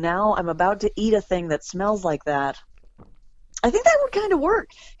 so now I'm about to eat a thing that smells like that. I think that would kind of work,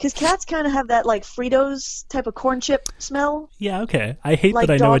 because cats kind of have that, like, Fritos type of corn chip smell. Yeah, okay. I hate Like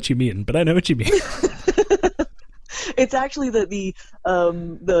that I know dog- what you mean, but I know what you mean. It's actually the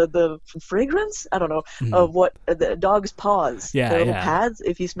fragrance, I don't know, of what the dog's paws. Yeah, the little yeah. pads,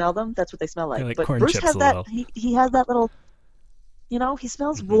 if you smell them, that's what they smell like. They're like But corn Bruce chips has a that. little. He has that little. He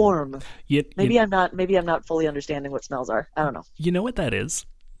smells warm. Maybe I'm not fully understanding what smells are. I don't know. You know what that is?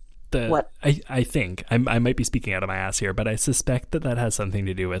 What? I think I might be speaking out of my ass here, but I suspect that has something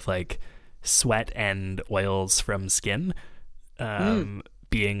to do with like sweat and oils from skin,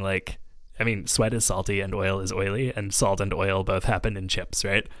 being like, I mean, sweat is salty and oil is oily, and salt and oil both happen in chips,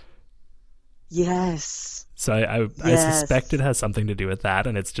 right? Yes. So I Yes. suspect it has something to do with that,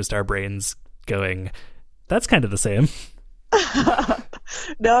 and it's just our brains going, that's kind of the same.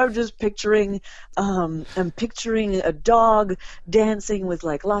 Now I'm just picturing, I'm picturing a dog dancing with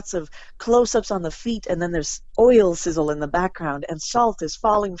like lots of close-ups on the feet, and then there's oil sizzle in the background, and salt is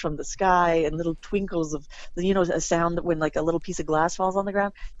falling from the sky, and little twinkles of, a sound when like a little piece of glass falls on the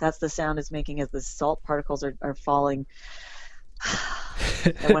ground. That's the sound it's making as the salt particles are falling.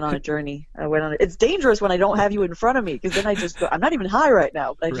 I went on a journey. It's dangerous when I don't have you in front of me, because then I just go, I'm not even high right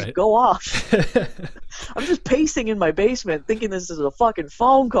now, but I just Right. go off. I'm just pacing in my basement thinking this is a fucking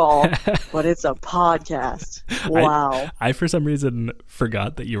phone call, but it's a podcast. Wow. I for some reason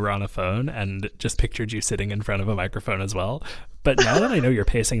forgot that you were on a phone and just pictured you sitting in front of a microphone as well. But now that I know you're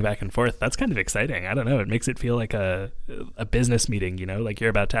pacing back and forth, that's kind of exciting. I don't know. It makes it feel like a business meeting, like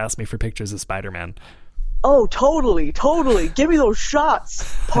you're about to ask me for pictures of Spider-Man. Oh, totally. Give me those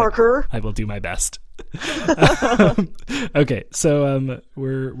shots, Parker. I will do my best. Okay, so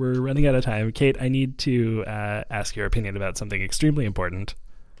we're running out of time. Kate, I need to ask your opinion about something extremely important.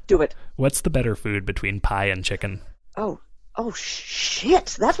 Do it. What's the better food between pie and chicken? Oh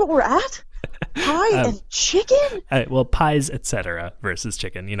shit. That's what we're at? Pie and chicken? Well, pies, etc. versus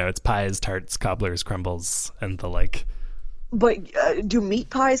chicken. It's pies, tarts, cobblers, crumbles, and the like. But do meat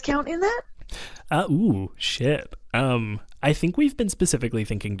pies count in that? Ooh, shit. I think we've been specifically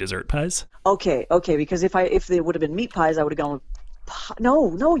thinking dessert pies. Okay, because if they would have been meat pies, I would have gone with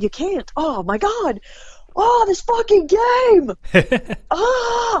no, you can't. Oh my god. Oh, this fucking game.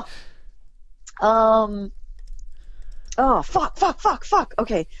 Oh, fuck.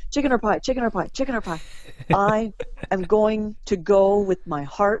 Okay, chicken or pie. I am going to go with my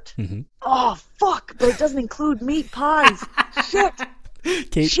heart. Mm-hmm. Oh, fuck, but it doesn't include meat pies. Shit.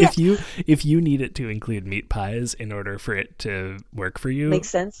 Kate, Shit. if you need it to include meat pies in order for it to work for you, Makes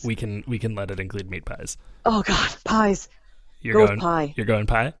sense. We can let it include meat pies. Oh god, pies. You're Go going with pie. You're going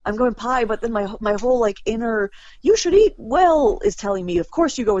pie? I'm going pie, but then my whole like inner you should eat well is telling me, of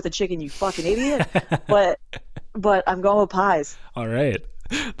course you go with the chicken, you fucking idiot. but I'm going with pies. All right.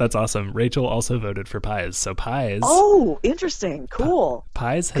 That's awesome. Rachel also voted for pies. So pies. Oh, interesting. Cool.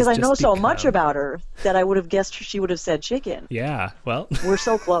 Pies has Because I know just so become- much about her that I would have guessed she would have said chicken. Yeah. Well, We're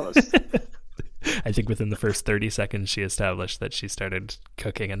so close. I think within the first 30 seconds she established that she started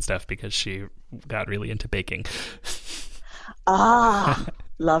cooking and stuff because she got really into baking. Ah,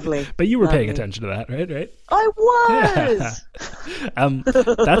 lovely. But you were paying Lovely. attention to that, right? I was.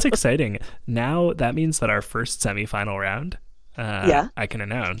 That's exciting. Now that means that our first semifinal round, I can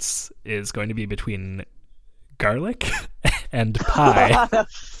announce, is going to be between garlic and pie.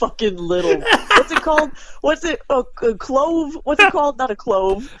 Fucking little. What's it called? What's it? A clove? What's it called? Not a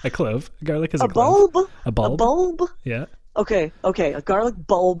clove. A clove. Garlic is A a clove. bulb. A bulb? A bulb. Yeah. Okay. A garlic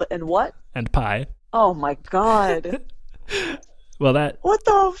bulb and what? And pie. Oh my god. Well, that What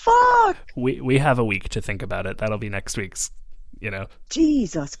the fuck? we have a week to think about it. That'll be next week's.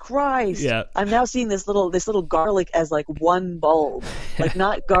 Jesus Christ. Yeah. I'm now seeing this little garlic as like one bulb, like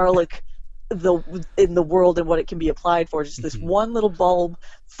not garlic in the world and what it can be applied for. Just this one little bulb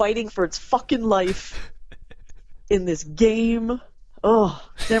fighting for its fucking life in this game. Oh,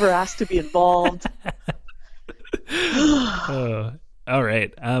 never asked to be involved. Oh, all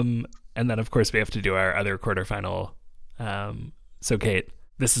right. And then of course we have to do our other quarterfinal. So Kate,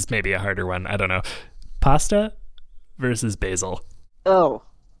 this is maybe a harder one. I don't know. Pasta versus basil. Oh,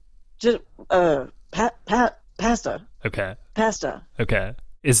 just pasta. Okay. Pasta. Okay.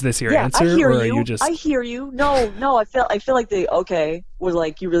 Is this your Yeah, answer, I hear or are you. you just? I hear you. No. I feel like the okay was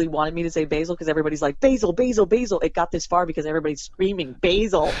like you really wanted me to say basil because everybody's like basil. It got this far because everybody's screaming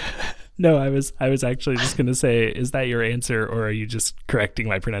basil. No, I was actually just gonna say, is that your answer, or are you just correcting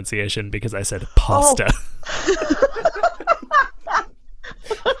my pronunciation because I said pasta?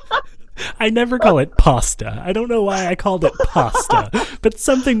 I never call it pasta. I don't know why I called it pasta, but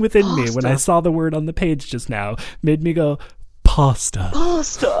something within me when I saw the word on the page just now made me go Pasta.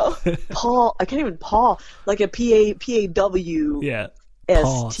 Pasta. Paul. I can't even paw. Like a P-A-W-S-T-A. Yeah.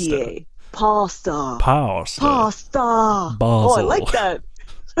 Pasta. Pasta. Pasta. Basil. Oh, I like that.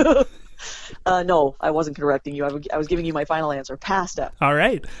 No, I wasn't correcting you. I was giving you my final answer. Pasta. All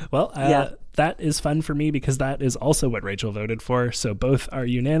right. Well, Yeah. that is fun for me because that is also what Rachel voted for. So both are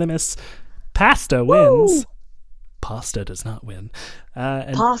unanimous. Pasta wins. Woo! Pasta does not win.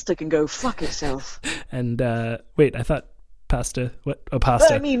 Pasta can go fuck itself. And wait, I thought pasta. What? Oh, But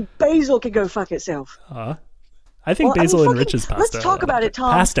pasta. I mean, basil can go fuck itself. I think Well, I mean, basil fucking- enriches pasta. let's talk about it,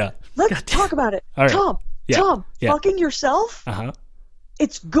 Tom. Pasta. Let's talk about it. All right. Tom, Yeah. Tom, Yeah. fucking yourself, Uh-huh.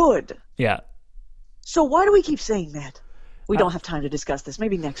 it's good. Yeah. So why do we keep saying that? We don't have time to discuss this.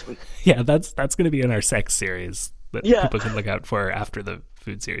 Maybe next week. Yeah, that's going to be in our sex series that Yeah. people can look out for after the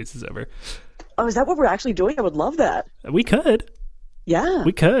food series is over. Oh, is that what we're actually doing? I would love that. We could. Yeah.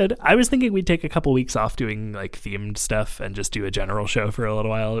 We could. I was thinking we'd take a couple weeks off doing like themed stuff and just do a general show for a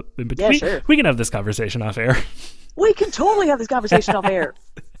little while. In between. Yeah, sure. We can have this conversation off air. We can totally have this conversation off air.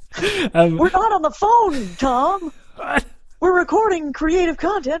 We're not on the phone, Tom. What? We're recording creative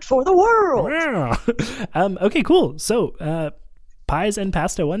content for the world. Okay, cool. So, pies and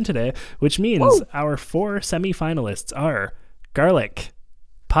pasta won today, which means Woo. our 4 semifinalists are garlic,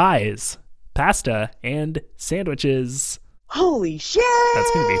 pies, pasta, and sandwiches. Holy shit!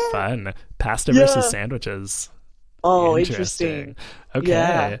 That's going to be fun. Pasta Yeah. versus sandwiches. Oh, interesting. Okay.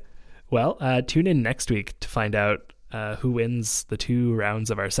 Yeah. Well, tune in next week to find out who wins the 2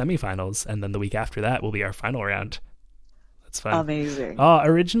 rounds of our semifinals, and then the week after that will be our final round. That's fun. Amazing.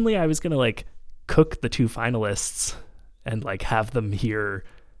 Originally, I was going to like cook the 2 finalists and like have them here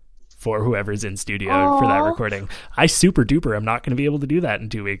for whoever's in studio for that Aw. recording. I super duper am not going to be able to do that in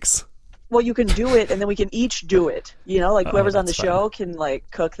 2 weeks. Well, you can do it, and then we can each do it. You know, like whoever's on the that's fun. show can like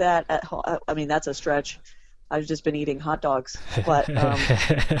cook that at home. I mean, that's a stretch. I've just been eating hot dogs, but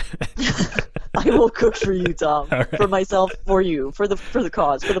I will cook for you, Tom, right. for myself, for you, for the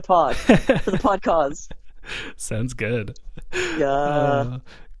cause, for the pod, for the pod cause. Sounds good. Yeah.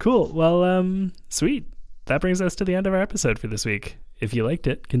 Cool. Well, sweet. That brings us to the end of our episode for this week. If you liked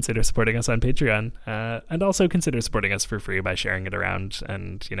it, consider supporting us on Patreon, and also consider supporting us for free by sharing it around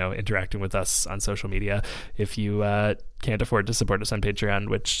and, you know, interacting with us on social media. If you can't afford to support us on Patreon,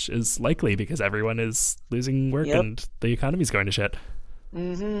 which is likely because everyone is losing work Yep. and the economy's going to shit.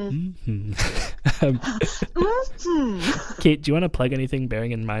 Mm-hmm. Kate, do you want to plug anything,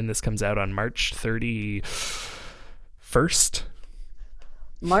 bearing in mind this comes out on March 31st?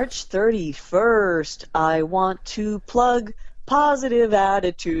 March 31st, I want to plug positive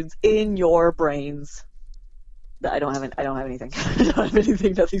attitudes in your brains. I don't have anything. I don't have anything.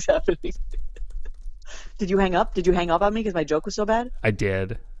 Nothing's happening. Did you hang up? Did you hang up on me because my joke was so bad? I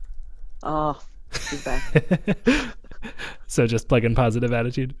did. Oh, too bad. So just plug in positive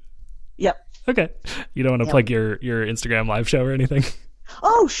attitude? Yep. Okay. You don't want to Yeah. plug your Instagram live show or anything?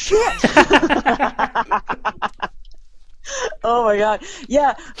 Oh shit! Oh my god.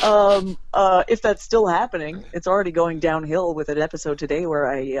 Yeah. If that's still happening, it's already going downhill with an episode today where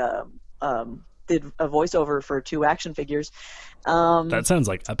I did a voiceover for 2 action figures. That sounds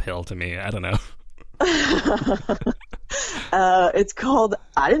like uphill to me. I don't know. It's called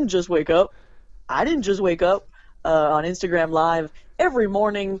I Didn't Just Wake Up. I Didn't Just Wake Up on Instagram Live every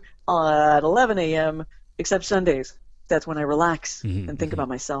morning at 11 a.m. except Sundays. That's when I relax and think about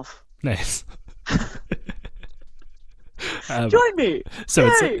myself. Nice. Join me. So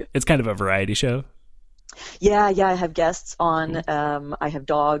Yay! it's kind of a variety show. Yeah, I have guests on. I have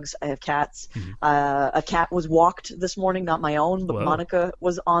dogs. I have cats. A cat was walked this morning, not my own, but Whoa. Monica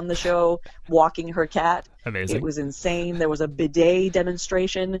was on the show walking her cat. Amazing. It was insane. There was a bidet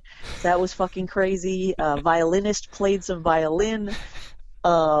demonstration. That was fucking crazy. A violinist played some violin.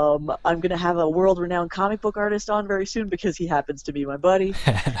 I'm going to have a world-renowned comic book artist on very soon because he happens to be my buddy.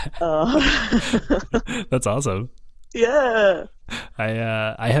 That's awesome. Yeah.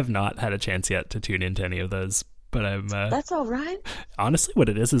 I have not had a chance yet to tune into any of those, but I'm That's all right. honestly what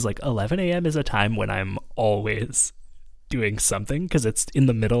it is like 11 a.m. is a time when I'm always doing something because it's in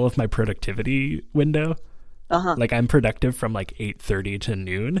the middle of my productivity window. Uh-huh. Like I'm productive from like 8:30 to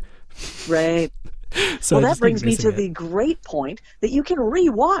noon. Right. So Well, I've that just been brings me to missing the it. great point that you can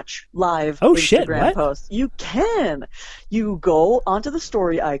re-watch live Oh, Instagram shit, what? posts. You can. You go onto the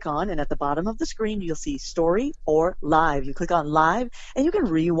story icon, and at the bottom of the screen, you'll see story or live. You click on live, and you can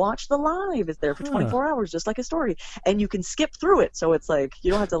re-watch the live. It's there for 24 hours, just like a story. And you can skip through it, so it's like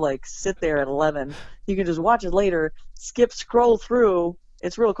you don't have to like sit there at 11. You can just watch it later, scroll through,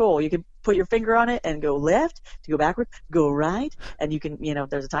 It's real cool. You can put your finger on it and go left, to go backward, go right, and you can,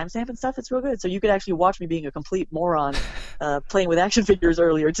 there's a timestamp and stuff. It's real good. So you could actually watch me being a complete moron playing with action figures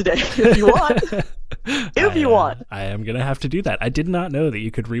earlier today if you want. If you want. I am going to have to do that. I did not know that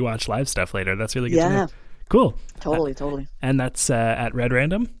you could rewatch live stuff later. That's really good to know. Cool. Totally. And that's at Red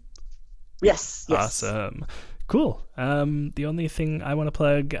Random? Yes. Awesome. Cool. The only thing I want to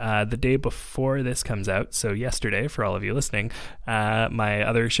plug, the day before this comes out, so yesterday for all of you listening, my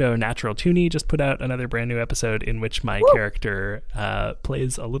other show, Natural Toonie, just put out another brand new episode in which my character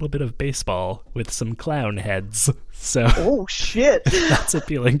plays a little bit of baseball with some clown heads. So oh shit. That's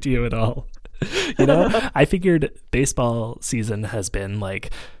appealing to you at all. I figured baseball season has been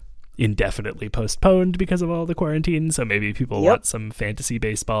like indefinitely postponed because of all the quarantine, so maybe people want some fantasy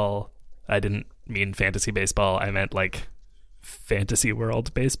baseball. I didn't mean fantasy baseball. I meant like fantasy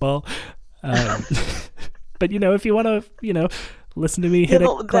world baseball. But, if you want to, listen to me hit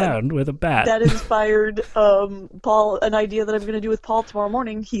a clown with a bat. That inspired Paul, an idea that I'm going to do with Paul tomorrow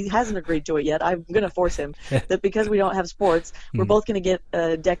morning. He hasn't agreed to it yet. I'm going to force him that because we don't have sports, we're both going to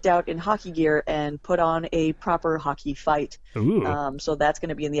get decked out in hockey gear and put on a proper hockey fight. Ooh. So that's going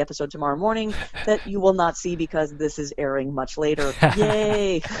to be in the episode tomorrow morning that you will not see because this is airing much later.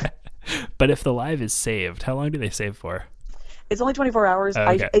 Yay! But if the live is saved, how long do they save for? It's only 24 hours.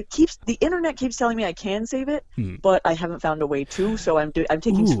 Okay. The internet keeps telling me I can save it, but I haven't found a way to. So I'm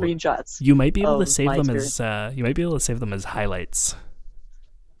taking screenshots. You might be able to save them as highlights.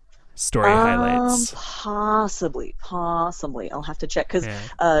 Story highlights. Possibly. I'll have to check because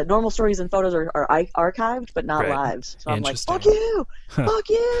normal stories and photos are archived, but not lives. So I'm like, fuck you, fuck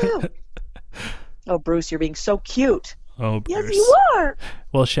you. Oh, Bruce, you're being so cute. Oh, Bruce. Yes, you are.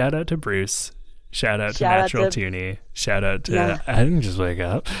 Well, shout out to Bruce. Shout out to Natural Toonie. Shout out to I didn't just wake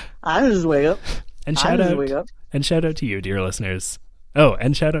up. I didn't just wake up. And shout out to you, dear listeners. Oh,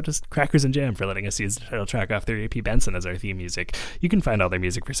 and shout out to Crackers and Jam for letting us use the title track off their EP Benson as our theme music. You can find all their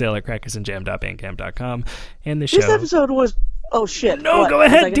music for sale at crackersandjam.bandcamp.com. And this episode was... Oh, shit. No, go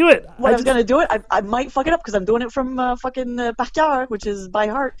ahead, do it. I was going to do it. I might fuck it up because I'm doing it from fucking backyard, which is by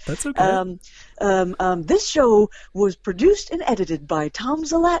heart. That's okay. This show was produced and edited by Tom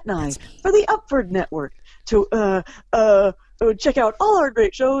Zalatni for the Upford Network. To check out all our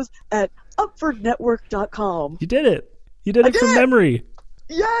great shows at upfordnetwork.com. You did it. You did it from memory.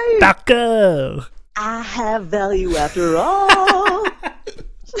 Yay! Taco! I have value after all.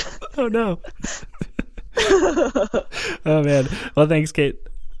 Oh, no. Oh, man. Well, thanks, Kate.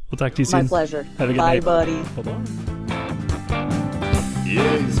 We'll talk to you soon. My pleasure. Have a good night. night. Bye, buddy. Bye-bye.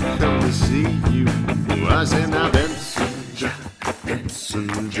 Yeah, he's come to see you. I say now, Benson Joe,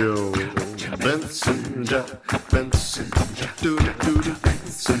 Benson Joe, Benson Joe, Benson Joe, do-do-do-do,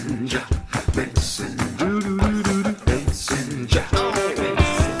 Benson Joe, Benson, do-do-do-do, Benson Joe.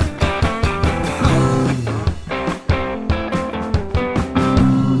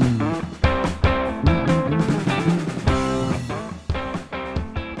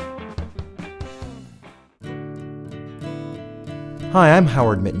 Hi, I'm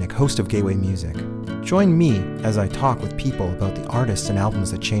Howard Mitnick, host of Gateway Music. Join me as I talk with people about the artists and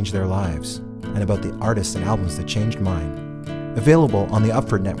albums that changed their lives, and about the artists and albums that changed mine. Available on the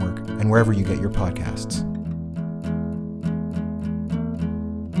Upford Network and wherever you get your podcasts.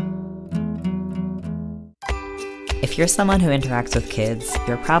 If you're someone who interacts with kids,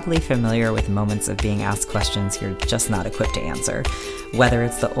 you're probably familiar with moments of being asked questions you're just not equipped to answer. Whether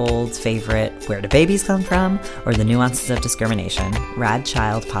it's the old favorite, where do babies come from, or the nuances of discrimination, Rad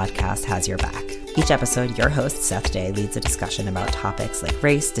Child Podcast has your back. Each episode, your host, Seth Day, leads a discussion about topics like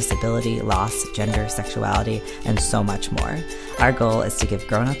race, disability, loss, gender, sexuality, and so much more. Our goal is to give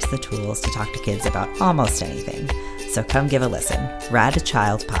grown-ups the tools to talk to kids about almost anything. So come give a listen. Rad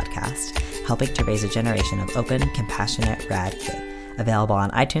Child Podcast, helping to raise a generation of open, compassionate, rad kids. Available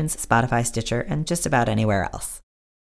on iTunes, Spotify, Stitcher, and just about anywhere else.